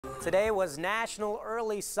Today was National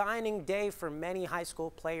Early Signing Day for many high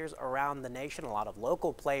school players around the nation. A lot of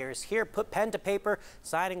local players here put pen to paper,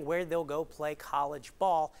 signing where they'll go play college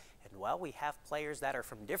ball. And well, we have players that are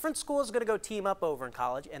from different schools going to go team up over in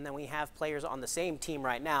college, and then we have players on the same team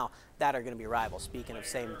right now that are going to be rivals. Speaking of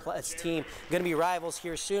same team, going to be rivals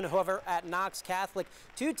here soon. However, at Knox Catholic,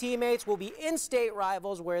 two teammates will be in-state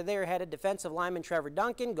rivals where they're headed. Defensive lineman Trevor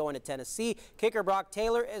Duncan going to Tennessee. Kicker Brock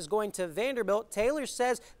Taylor is going to Vanderbilt. Taylor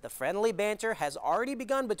says the friendly banter has already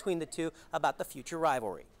begun between the two about the future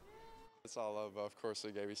rivalry. It's all love, but of course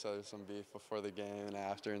we gave each other some beef before the game and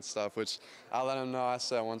after and stuff, which I let them know. I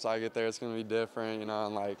said once I get there it's going to be different, you know,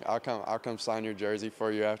 and like I'll come sign your jersey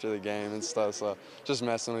for you after the game and stuff. So just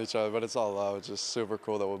messing with each other, but it's all love. It's just super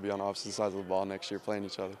cool that we'll be on opposite sides of the ball next year playing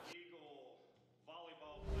each other.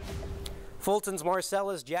 Fulton's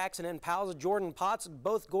Marcellus Jackson and Powell's Jordan Potts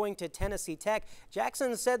both going to Tennessee Tech.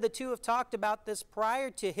 Jackson said the two have talked about this prior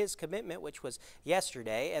to his commitment, which was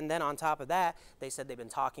yesterday. And then on top of that, they said they've been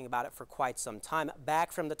talking about it for quite some time,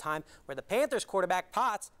 back from the time where the Panthers quarterback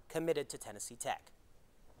Potts committed to Tennessee Tech.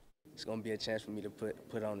 It's going to be a chance for me to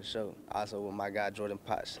put on the show. Also with my guy Jordan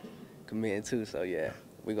Potts committing too, so yeah,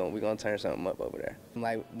 we're gonna turn something up over there.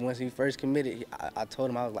 Like once he first committed, I told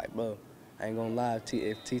him, I was like, bro, I ain't gonna lie, if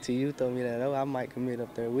TTU told me that, oh, I might commit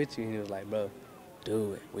up there with you. And he was like, bro,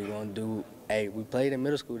 do it. We gonna do, hey, we played in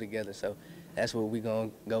middle school together, so that's what we gonna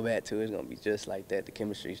go back to. It's gonna be just like that. The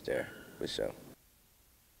chemistry's there, for sure.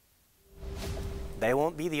 They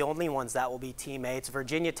won't be the only ones that will be teammates.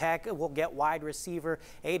 Virginia Tech will get wide receiver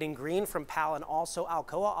Aiden Green from Powell, and also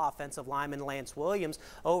Alcoa offensive lineman Lance Williams.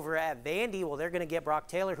 Over at Vandy, well, they're going to get Brock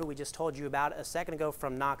Taylor, who we just told you about a second ago,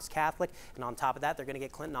 from Knox Catholic. And on top of that, they're going to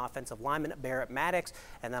get Clinton offensive lineman Barrett Maddox.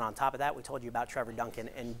 And then on top of that, we told you about Trevor Duncan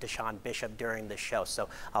and Deshaun Bishop during the show. So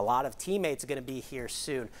a lot of teammates are going to be here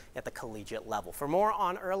soon at the collegiate level. For more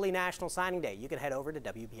on early National Signing Day, you can head over to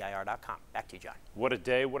WBIR.com. Back to you, John. What a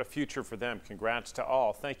day, what a future for them. Congrats to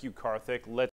all. Thank you, Karthik.